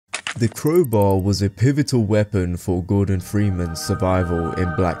The crowbar was a pivotal weapon for Gordon Freeman's survival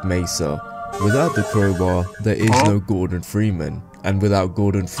in Black Mesa. Without the crowbar, there is no Gordon Freeman, and without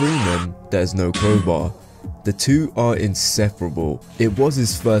Gordon Freeman, there's no crowbar. The two are inseparable. It was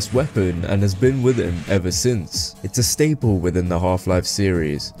his first weapon and has been with him ever since. It's a staple within the Half-Life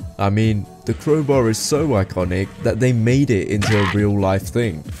series. I mean, the crowbar is so iconic that they made it into a real life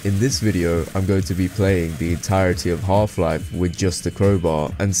thing. In this video, I'm going to be playing the entirety of Half-Life with just the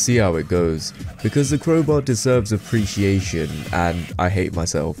crowbar and see how it goes, because the crowbar deserves appreciation and I hate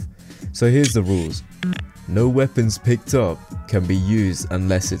myself. So here's the rules. No weapons picked up can be used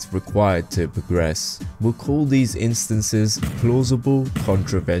unless it's required to progress. We'll call these instances plausible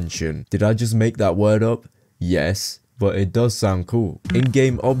contravention. Did I just make that word up? Yes, but it does sound cool.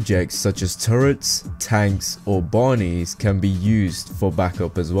 In-game objects such as turrets, tanks, or Barneys can be used for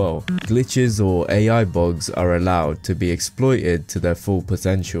backup as well. Glitches or AI bugs are allowed to be exploited to their full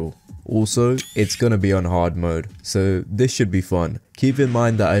potential. Also, it's gonna be on hard mode, so this should be fun. Keep in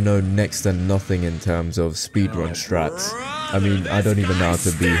mind that I know next to nothing in terms of speedrun strats. I mean, I don't even know how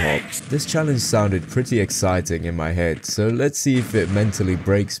to b-hop. This challenge sounded pretty exciting in my head, so let's see if it mentally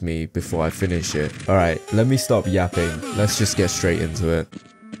breaks me before I finish it. Alright, let me stop yapping, let's just get straight into it.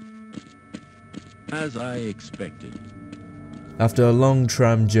 As I expected. After a long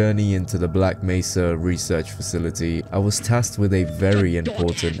tram journey into the Black Mesa research facility, I was tasked with a very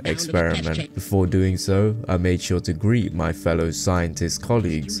important experiment. Before doing so, I made sure to greet my fellow scientist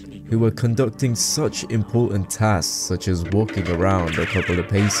colleagues who were conducting such important tasks such as walking around a couple of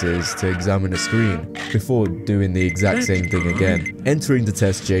paces to examine a screen before doing the exact same thing again. Entering the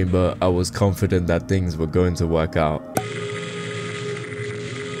test chamber, I was confident that things were going to work out.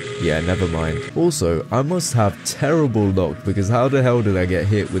 Yeah, never mind. Also, I must have terrible luck because how the hell did I get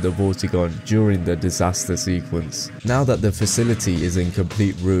hit with a Vortigon during the disaster sequence? Now that the facility is in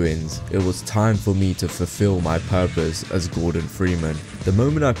complete ruins, it was time for me to fulfill my purpose as Gordon Freeman. The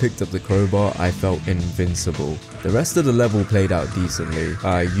moment I picked up the crowbar, I felt invincible. The rest of the level played out decently.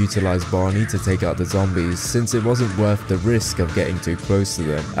 I utilized Barney to take out the zombies since it wasn't worth the risk of getting too close to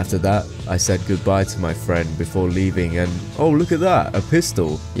them. After that, I said goodbye to my friend before leaving and oh, look at that, a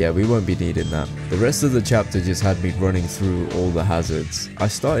pistol. Yeah, we won't be needing that. The rest of the chapter just had me running through all the hazards. I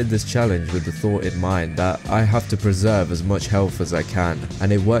started this challenge with the thought in mind that I have to preserve as much health as I can,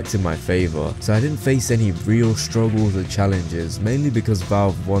 and it worked in my favor. So I didn't face any real struggles or challenges, mainly because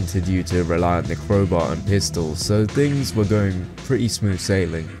Valve wanted you to rely on the crowbar and pistol, so things were going pretty smooth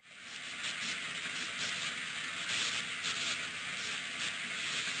sailing.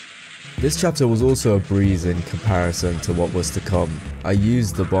 This chapter was also a breeze in comparison to what was to come. I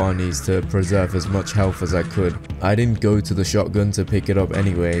used the Barneys to preserve as much health as I could. I didn't go to the shotgun to pick it up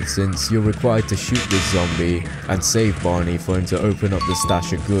anyway, since you're required to shoot this zombie and save Barney for him to open up the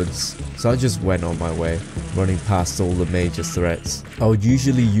stash of goods. So I just went on my way, running past all the major threats. I would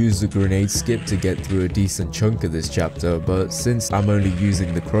usually use the grenade skip to get through a decent chunk of this chapter, but since I'm only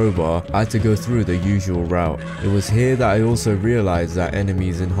using the crowbar, I had to go through the usual route. It was here that I also realized that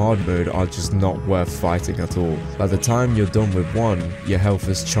enemies in hard mode are just not worth fighting at all. By the time you're done with one, your health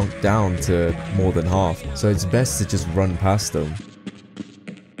is chunked down to more than half, so it's best to just run past them.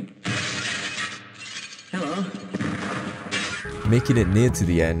 Hello. Making it near to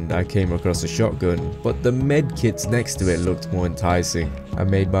the end, I came across a shotgun, but the med kits next to it looked more enticing. I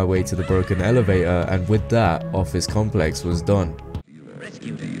made my way to the broken elevator, and with that, Office Complex was done.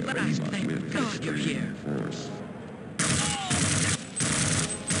 Rescue, but I thank God you're here.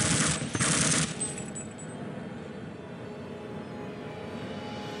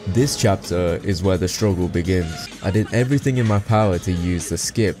 This chapter is where the struggle begins. I did everything in my power to use the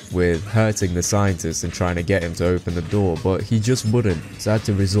skip with hurting the scientist and trying to get him to open the door, but he just wouldn't, so I had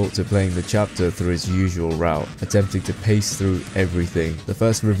to resort to playing the chapter through his usual route, attempting to pace through everything. The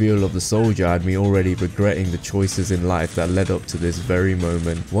first reveal of the soldier had me already regretting the choices in life that led up to this very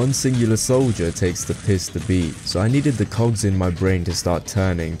moment. One singular soldier takes the piss to beat, so I needed the cogs in my brain to start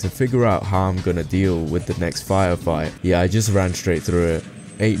turning to figure out how I'm gonna deal with the next firefight. Yeah, I just ran straight through it.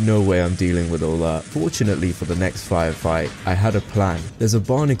 Ain't no way I'm dealing with all that. Fortunately for the next firefight, I had a plan. There's a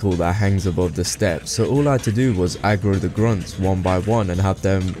barnacle that hangs above the steps, so all I had to do was aggro the grunts one by one and have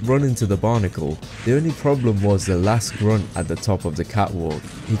them run into the barnacle. The only problem was the last grunt at the top of the catwalk.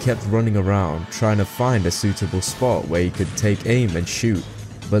 He kept running around, trying to find a suitable spot where he could take aim and shoot.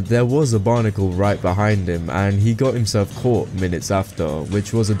 But there was a barnacle right behind him and he got himself caught minutes after,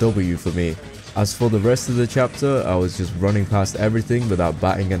 which was a W for me. As for the rest of the chapter, I was just running past everything without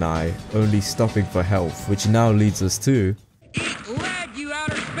batting an eye, only stopping for health, which now leads us to... Eat lead, you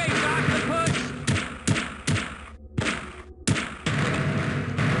outer space octopus!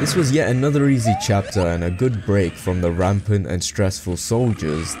 This was yet another easy chapter and a good break from the rampant and stressful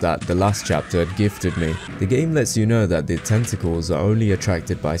soldiers that the last chapter had gifted me. The game lets you know that the tentacles are only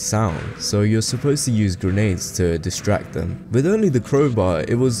attracted by sound, so you're supposed to use grenades to distract them. With only the crowbar,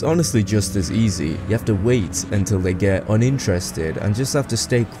 it was honestly just as easy. You have to wait until they get uninterested and just have to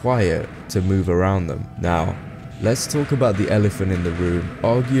stay quiet to move around them. Now, let's talk about the elephant in the room,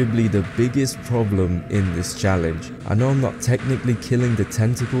 arguably the biggest problem in this challenge. I know I'm not technically killing the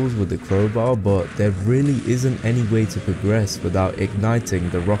tentacles with the crowbar, but there really isn't any way to progress without igniting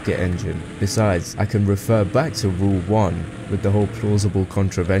the rocket engine. Besides, I can refer back to rule 1 with the whole plausible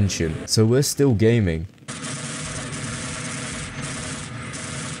contravention, so we're still gaming.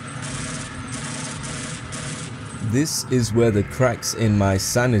 This is where the cracks in my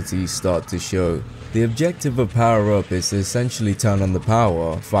sanity start to show. The objective of Power Up is to essentially turn on the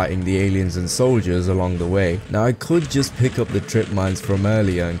power, fighting the aliens and soldiers along the way. Now I could just pick up the trip mines from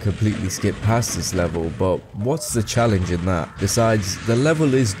earlier and completely skip past this level, but what's the challenge in that? Besides, the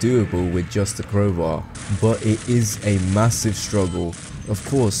level is doable with just the crowbar, but it is a massive struggle. Of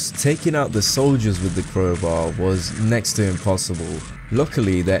course, taking out the soldiers with the crowbar was next to impossible.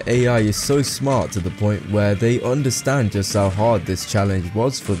 Luckily, their AI is so smart to the point where they understand just how hard this challenge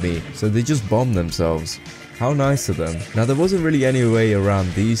was for me, so they just bomb themselves. How nice of them. Now there wasn't really any way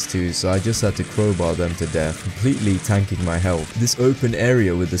around these two, so I just had to crowbar them to death, completely tanking my health. This open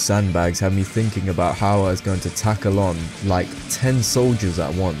area with the sandbags had me thinking about how I was going to tackle on like 10 soldiers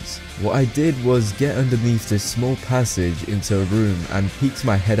at once. What I did was get underneath this small passage into a room and peeked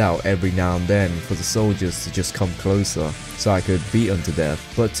my head out every now and then for the soldiers to just come closer so I could beat them to death.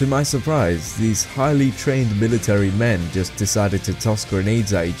 But to my surprise, these highly trained military men just decided to toss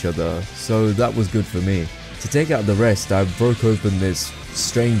grenades at each other, so that was good for me. To take out the rest, I broke open this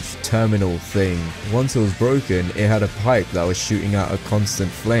strange terminal thing. Once it was broken, it had a pipe that was shooting out a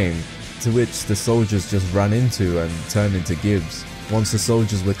constant flame, to which the soldiers just ran into and turned into gibs. Once the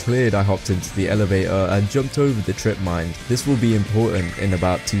soldiers were cleared, I hopped into the elevator and jumped over the trip mine. This will be important in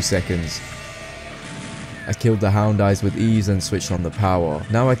about 2 seconds. I killed the hound eyes with ease and switched on the power.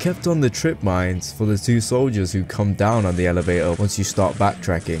 Now I kept on the trip mines for the 2 soldiers who come down on the elevator once you start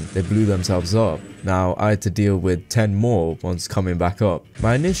backtracking. They blew themselves up. Now I had to deal with 10 more once coming back up.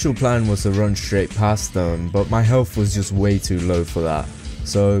 My initial plan was to run straight past them, but my health was just way too low for that.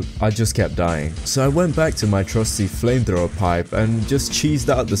 So I just kept dying. So I went back to my trusty flamethrower pipe and just cheesed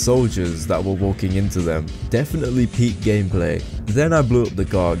out the soldiers that were walking into them. Definitely peak gameplay. Then I blew up the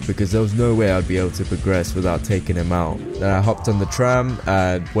guard because there was no way I'd be able to progress without taking him out. Then I hopped on the tram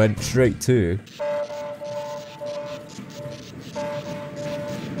and went straight to...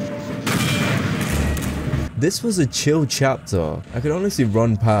 This was a chill chapter. I could honestly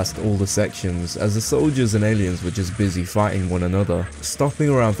run past all the sections as the soldiers and aliens were just busy fighting one another.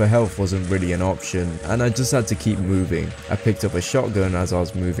 Stopping around for health wasn't really an option and I just had to keep moving. I picked up a shotgun as I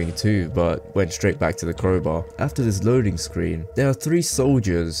was moving too, but went straight back to the crowbar. After this loading screen, there are 3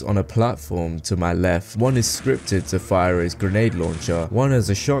 soldiers on a platform to my left. One is scripted to fire his grenade launcher, one has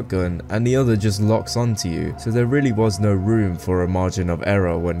a shotgun, and the other just locks onto you. So there really was no room for a margin of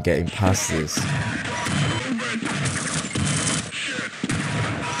error when getting past this.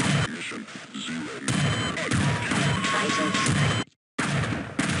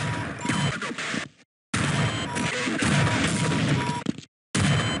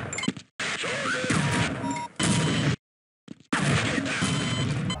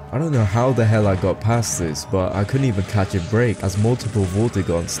 I don't know how the hell I got past this, but I couldn't even catch a break as multiple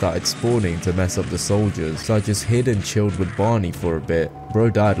Vortigons started spawning to mess up the soldiers, so I just hid and chilled with Barney for a bit.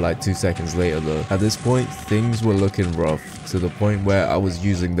 Bro died like 2 seconds later though. At this point, things were looking rough, to the point where I was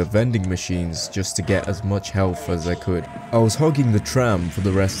using the vending machines just to get as much health as I could. I was hogging the tram for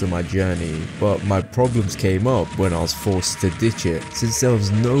the rest of my journey, but my problems came up when I was forced to ditch it, since there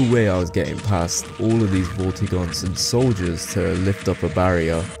was no way I was getting past all of these Vortigons and soldiers to lift up a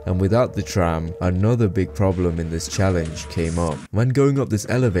barrier. And without the tram, another big problem in this challenge came up. When going up this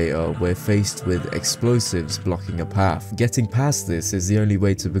elevator, we're faced with explosives blocking a path. Getting past this is the only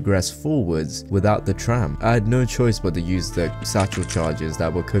way to progress forwards without the tram. I had no choice but to use the satchel charges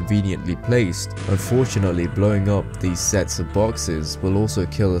that were conveniently placed. Unfortunately, blowing up these sets of boxes will also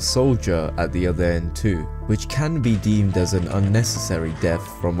kill a soldier at the other end too, which can be deemed as an unnecessary death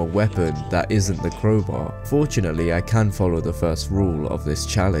from a weapon that isn't the crowbar. Fortunately, I can follow the first rule of this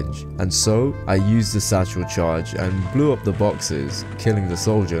challenge, and so I used the satchel charge and blew up the boxes, killing the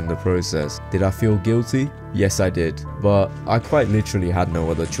soldier in the process. Did I feel guilty? Yes, I did, but I quite literally had no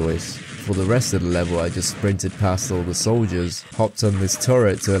other choice. For the rest of the level, I just sprinted past all the soldiers, hopped on this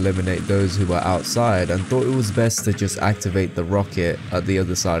turret to eliminate those who were outside, and thought it was best to just activate the rocket at the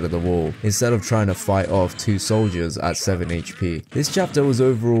other side of the wall, instead of trying to fight off 2 soldiers at 7 HP. This chapter was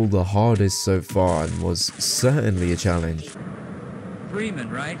overall the hardest so far and was certainly a challenge. Freeman,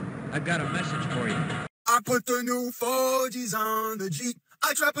 right? I've got a message for you. I put the new 4Gs on the Jeep.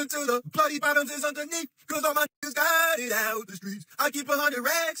 I trap until the bloody bottoms is underneath. Cause all my niggas got it out the streets. I keep 100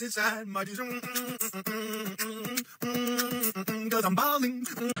 racks inside my jeans. Cause I'm balling.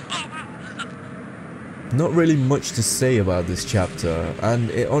 Not really much to say about this chapter, and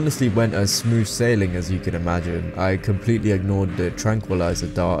it honestly went as smooth sailing as you can imagine. I completely ignored the tranquilizer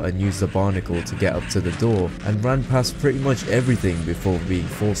dart and used the barnacle to get up to the door, and ran past pretty much everything before being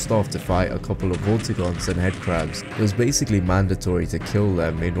forced off to fight a couple of vortigons and headcrabs. It was basically mandatory to kill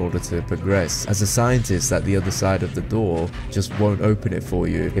them in order to progress, as the scientists at the other side of the door just won't open it for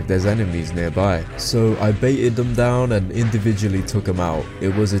you if there's enemies nearby. So I baited them down and individually took them out.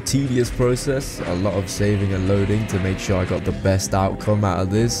 It was a tedious process, a lot of saving and loading to make sure I got the best outcome out of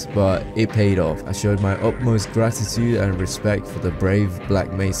this, but it paid off. I showed my utmost gratitude and respect for the brave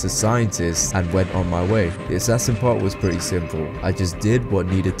Black Mesa scientists and went on my way. The assassin part was pretty simple. I just did what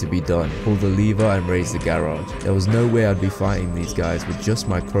needed to be done, pulled the lever and raised the garage. There was no way I'd be fighting these guys with just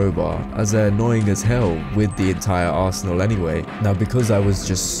my crowbar, as they're annoying as hell with the entire arsenal anyway. Now because I was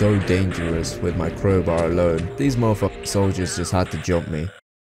just so dangerous with my crowbar alone, these motherfucking soldiers just had to jump me.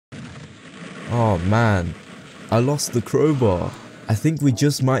 Oh man, I lost the crowbar. I think we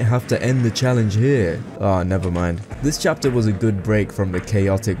just might have to end the challenge here. Ah, never mind. This chapter was a good break from the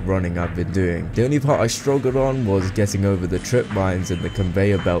chaotic running I've been doing. The only part I struggled on was getting over the trip mines in the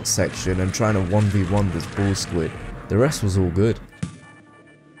conveyor belt section and trying to 1v1 this bull squid. The rest was all good.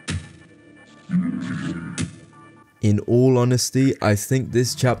 In all honesty, I think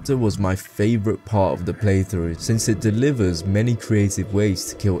this chapter was my favourite part of the playthrough, since it delivers many creative ways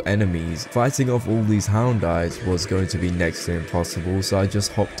to kill enemies. Fighting off all these hound eyes was going to be next to impossible, so I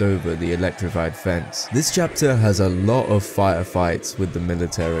just hopped over the electrified fence. This chapter has a lot of firefights with the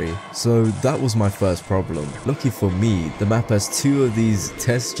military, so that was my first problem. Lucky for me, the map has 2 of these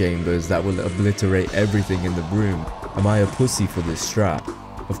test chambers that will obliterate everything in the room. Am I a pussy for this strap?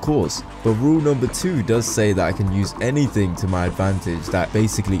 Of course, but rule number 2 does say that I can use anything to my advantage that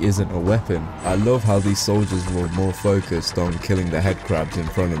basically isn't a weapon. I love how these soldiers were more focused on killing the head crabs in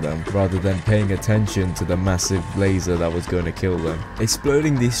front of them, rather than paying attention to the massive laser that was going to kill them.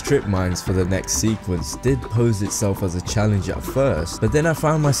 Exploding these strip mines for the next sequence did pose itself as a challenge at first, but then I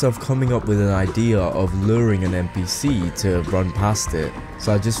found myself coming up with an idea of luring an NPC to run past it.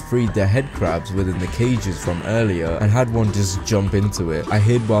 So I just freed the head crabs within the cages from earlier and had one just jump into it. I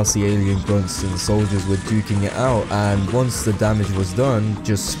hid whilst the alien grunts and soldiers were duking it out, and once the damage was done,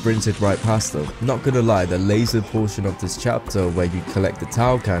 just sprinted right past them. Not gonna lie, the laser portion of this chapter where you collect the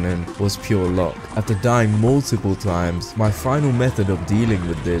towel cannon was pure luck. After dying multiple times, my final method of dealing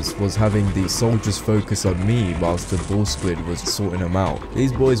with this was having the soldiers focus on me whilst the bull squid was sorting them out.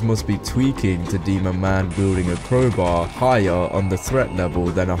 These boys must be tweaking to deem a man wielding a crowbar higher on the threat level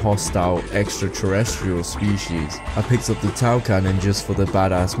than a hostile extraterrestrial species. I picked up the towel cannon just for the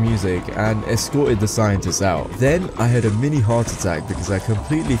badass music and escorted the scientists out. Then I had a mini heart attack because I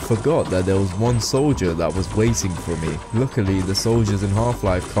completely forgot that there was one soldier that was waiting for me. Luckily, the soldiers in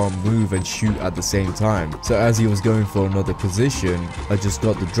Half-Life can't move and shoot at the same time, so as he was going for another position, I just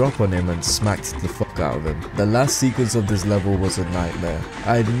got the drop on him and smacked the fuck out of him. The last sequence of this level was a nightmare.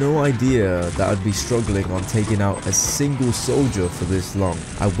 I had no idea that I'd be struggling on taking out a single soldier for this long.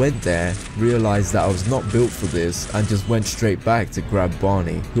 I went there, realized that I was not built for this, and just went straight back to grab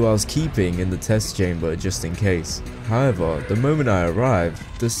Barney, who I was keeping in the test chamber just in case. However, the moment I arrived,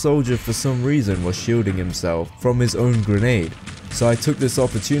 the soldier for some reason was shielding himself from his own grenade, so I took this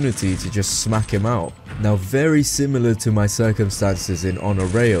opportunity to just smack him out. Now, very similar to my circumstances in On a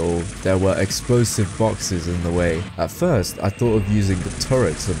Rail, there were explosive boxes in the way. At first, I thought of using the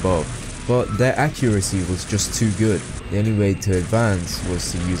turrets above, but their accuracy was just too good. The only way to advance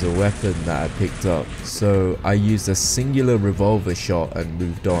was to use a weapon that I picked up, so I used a singular revolver shot and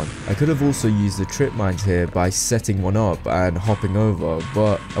moved on. I could have also used the trip mines here by setting one up and hopping over,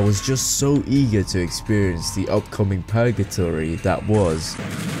 but I was just so eager to experience the upcoming purgatory that was.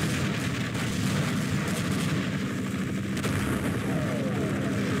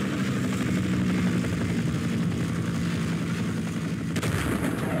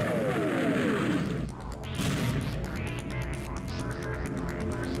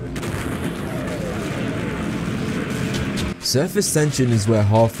 Surface tension is where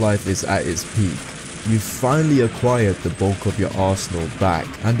Half-Life is at its peak. You've finally acquired the bulk of your arsenal back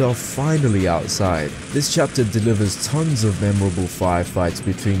and are finally outside. This chapter delivers tons of memorable firefights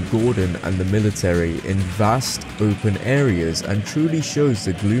between Gordon and the military in vast open areas and truly shows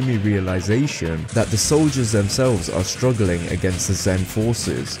the gloomy realization that the soldiers themselves are struggling against the Zen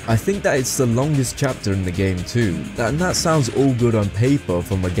forces. I think that it's the longest chapter in the game too, and that sounds all good on paper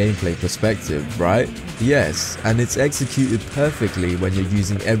from a gameplay perspective, right? Yes, and it's executed perfectly when you're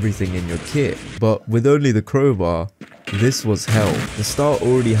using everything in your kit, but with only the crowbar, this was hell. The start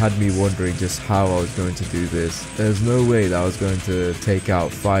already had me wondering just how I was going to do this. There's no way that I was going to take out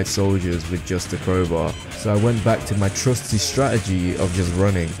 5 soldiers with just a crowbar. So I went back to my trusty strategy of just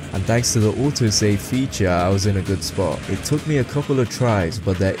running. And thanks to the autosave feature, I was in a good spot. It took me a couple of tries,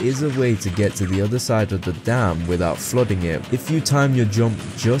 but there is a way to get to the other side of the dam without flooding it. If you time your jump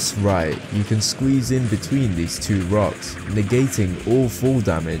just right, you can squeeze in between these 2 rocks, negating all fall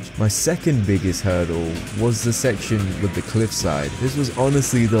damage. My second biggest hurdle was the section with the cliffside. This was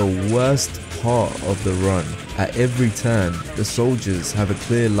honestly the worst part of the run. At every turn, the soldiers have a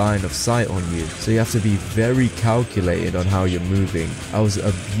clear line of sight on you, so you have to be very calculated on how you're moving. I was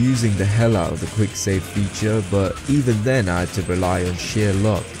abusing the hell out of the quick save feature, but even then I had to rely on sheer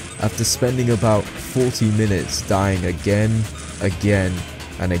luck. After spending about 40 minutes dying again,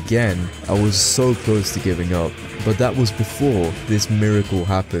 and again, I was so close to giving up. But that was before this miracle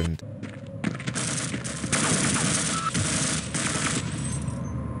happened.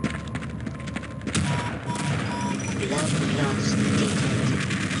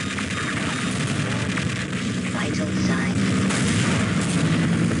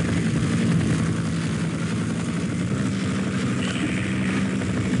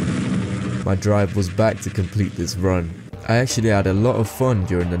 My drive was back to complete this run. I actually had a lot of fun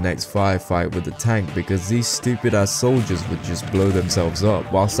during the next firefight with the tank because these stupid ass soldiers would just blow themselves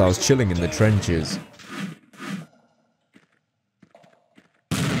up whilst I was chilling in the trenches.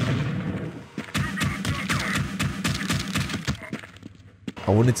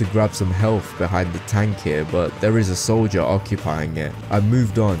 I wanted to grab some health behind the tank here, but there is a soldier occupying it. I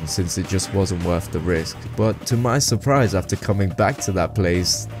moved on since it just wasn't worth the risk, but to my surprise, after coming back to that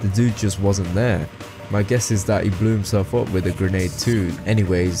place, the dude just wasn't there. My guess is that he blew himself up with a grenade too.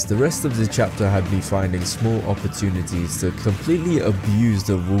 Anyways, the rest of the chapter had me finding small opportunities to completely abuse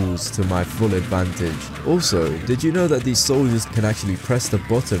the rules to my full advantage. Also, did you know that these soldiers can actually press the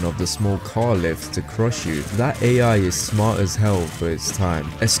button of the small car lift to crush you? That AI is smart as hell for its time.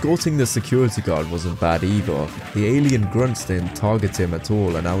 Escorting the security guard wasn't bad either. The alien grunts didn't target him at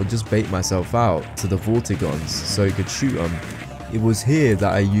all, and I would just bait myself out to the vortigons so he could shoot them. It was here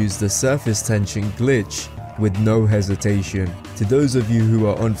that I used the surface tension glitch with no hesitation. To those of you who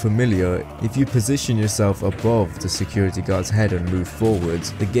are unfamiliar, if you position yourself above the security guard's head and move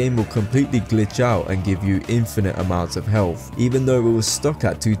forwards, the game will completely glitch out and give you infinite amounts of health. Even though it was stuck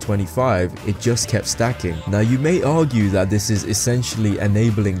at 225, it just kept stacking. Now you may argue that this is essentially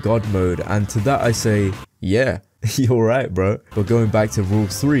enabling God mode, and to that I say, yeah. You're right, bro. But going back to rule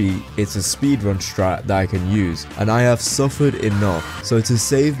 3, it's a speedrun strat that I can use, and I have suffered enough. So to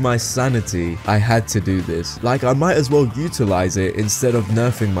save my sanity, I had to do this. Like, I might as well utilize it instead of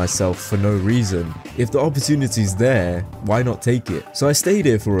nerfing myself for no reason. If the opportunity's there, why not take it? So I stayed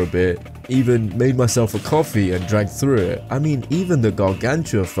here for a bit, even made myself a coffee and drank through it. I mean, even the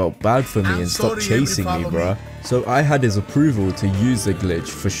Gargantua felt bad for me and stopped chasing me, bruh. So I had his approval to use the glitch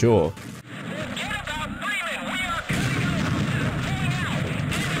for sure.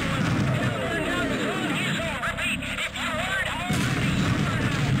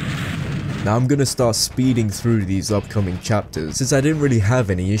 Now I'm gonna start speeding through these upcoming chapters since I didn't really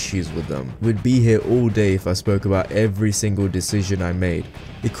have any issues with them. We'd be here all day if I spoke about every single decision I made.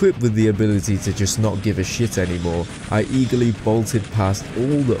 Equipped with the ability to just not give a shit anymore, I eagerly bolted past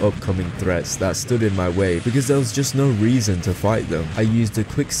all the upcoming threats that stood in my way because there was just no reason to fight them. I used a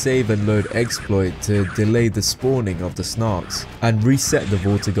quick save and load exploit to delay the spawning of the snarks and reset the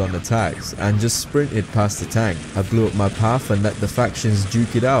Vortigon attacks and just sprinted past the tank. I blew up my path and let the factions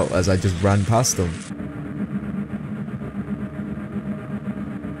duke it out as I just ran past them.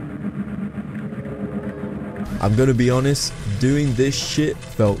 I'm gonna be honest, doing this shit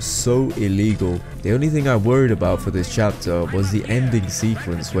felt so illegal. The only thing I worried about for this chapter was the ending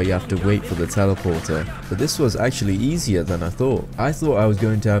sequence where you have to wait for the teleporter, but this was actually easier than I thought. I thought I was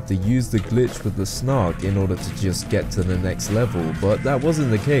going to have to use the glitch with the snark in order to just get to the next level, but that wasn't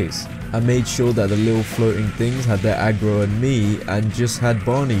the case. I made sure that the little floating things had their aggro on me and just had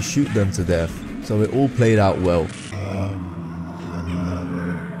Barney shoot them to death, so it all played out well.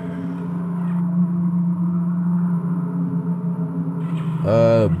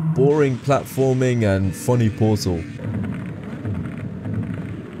 boring platforming and funny portal.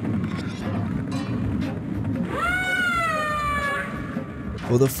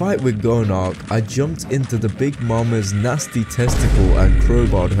 For the fight with Gonarch, I jumped into the big mama's nasty testicle and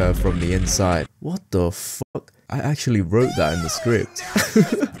crowbarred her from the inside. What the fuck? I actually wrote that in the script.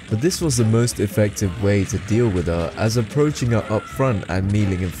 But this was the most effective way to deal with her, as approaching her up front and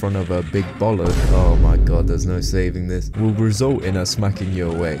kneeling in front of her big bollock, oh my god, there's no saving this, will result in her smacking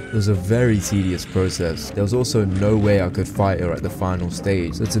you away. It was a very tedious process. There was also no way I could fight her at the final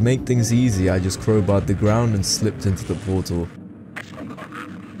stage, so to make things easy I just crowbarred the ground and slipped into the portal.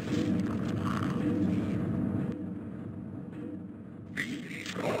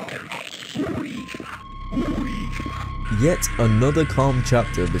 Yet another calm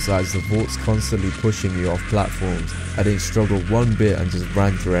chapter besides the thoughts constantly pushing you off platforms. I didn't struggle one bit and just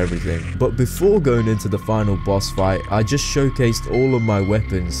ran through everything. But before going into the final boss fight, I just showcased all of my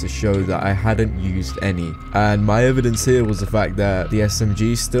weapons to show that I hadn't used any. And my evidence here was the fact that the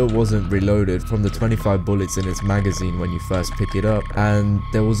SMG still wasn't reloaded from the 25 bullets in its magazine when you first pick it up. And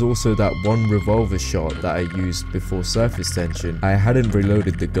there was also that one revolver shot that I used before surface tension. I hadn't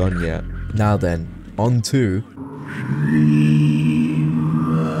reloaded the gun yet. Now then, on to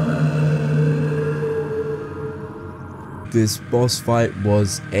this boss fight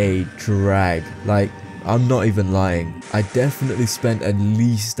was a drag. Like, I'm not even lying. I definitely spent at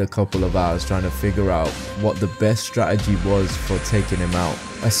least a couple of hours trying to figure out what the best strategy was for taking him out.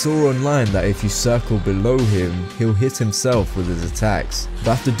 I saw online that if you circle below him, he'll hit himself with his attacks. But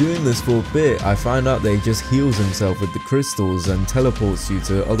after doing this for a bit, I found out that he just heals himself with the crystals and teleports you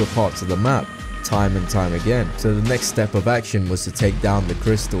to other parts of the map. Time and time again. So the next step of action was to take down the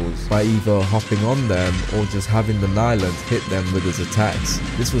crystals by either hopping on them or just having the Nihilanth hit them with his attacks.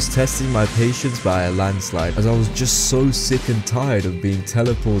 This was testing my patience by a landslide, as I was just so sick and tired of being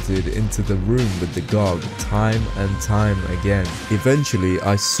teleported into the room with the Gog time and time again. Eventually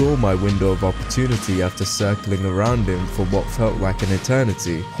I saw my window of opportunity after circling around him for what felt like an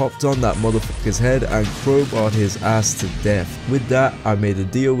eternity, hopped on that motherfucker's head and crowbarred his ass to death. With that I made a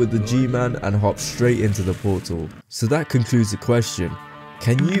deal with the G-Man and hopped straight into the portal. So that concludes the question.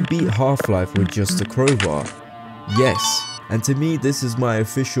 Can you beat Half-Life with just a crowbar? Yes. And to me, this is my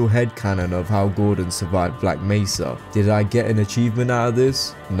official headcanon of how Gordon survived Black Mesa. Did I get an achievement out of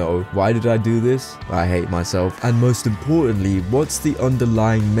this? No. Why did I do this? I hate myself. And most importantly, what's the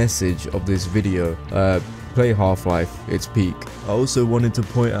underlying message of this video? Play Half-Life, it's peak. I also wanted to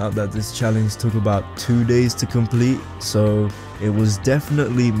point out that this challenge took about 2 days to complete, so it was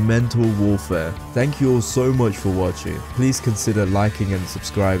definitely mental warfare. Thank you all so much for watching. Please consider liking and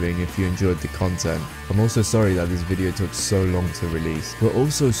subscribing if you enjoyed the content. I'm also sorry that this video took so long to release. We're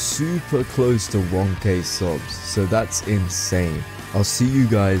also super close to 1k subs, so that's insane. I'll see you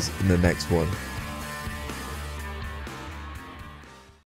guys in the next one.